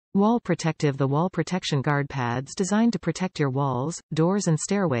Wall protective. The wall protection guard pads designed to protect your walls, doors and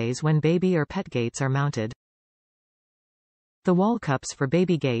stairways when baby or pet gates are mounted. The wall cups for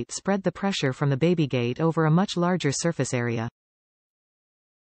baby gate spread the pressure from the baby gate over a much larger surface area.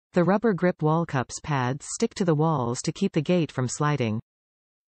 The rubber grip wall cups pads stick to the walls to keep the gate from sliding,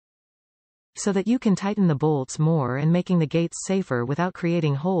 so that you can tighten the bolts more and making the gates safer without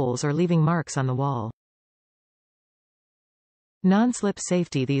creating holes or leaving marks on the wall. Non-slip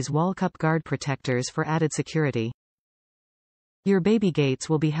safety. These wall cup guard protectors for added security. Your baby gates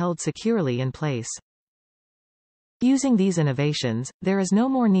will be held securely in place. Using these innovations, there is no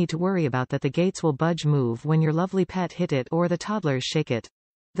more need to worry about that the gates will budge move when your lovely pet hit it or the toddlers shake it.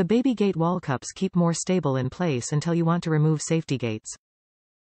 The baby gate wall cups keep more stable in place until you want to remove safety gates.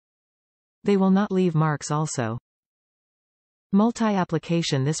 They will not leave marks also.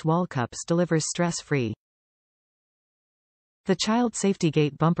 Multi-application. This wall cups delivers stress-free. The child safety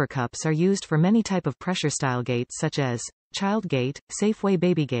gate bumper cups are used for many type of pressure style gates such as child gate, Safeway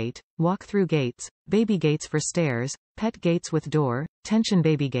baby gate, walk-through gates, baby gates for stairs, pet gates with door, tension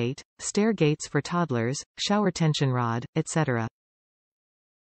baby gate, stair gates for toddlers, shower tension rod, etc.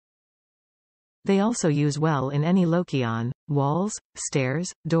 They also use well in any location, walls,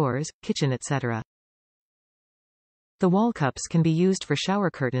 stairs, doors, kitchen, etc. The wall cups can be used for shower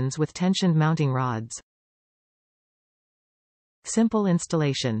curtains with tensioned mounting rods. Simple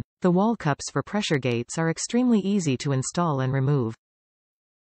installation. The wall cups for pressure gates are extremely easy to install and remove.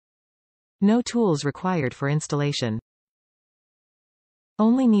 No tools required for installation.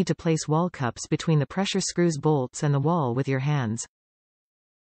 Only need to place wall cups between the pressure screws bolts and the wall with your hands.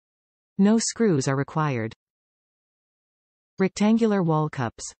 No screws are required. Rectangular wall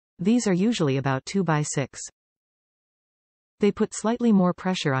cups. These are usually about 2 by 6. They put slightly more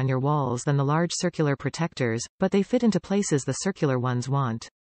pressure on your walls than the large circular protectors, but they fit into places the circular ones won't.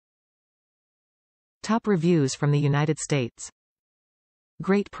 Top reviews from the United States.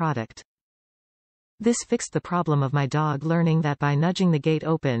 Great product. This fixed the problem of my dog learning that by nudging the gate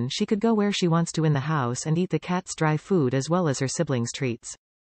open she could go where she wants to in the house and eat the cat's dry food as well as her siblings' treats.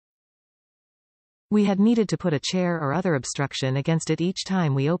 We had needed to put a chair or other obstruction against it each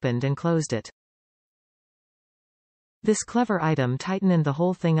time we opened and closed it. This clever item tightened the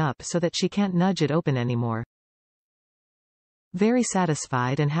whole thing up so that she can't nudge it open anymore. Very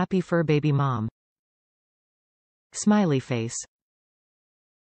satisfied and happy fur baby mom. Smiley face.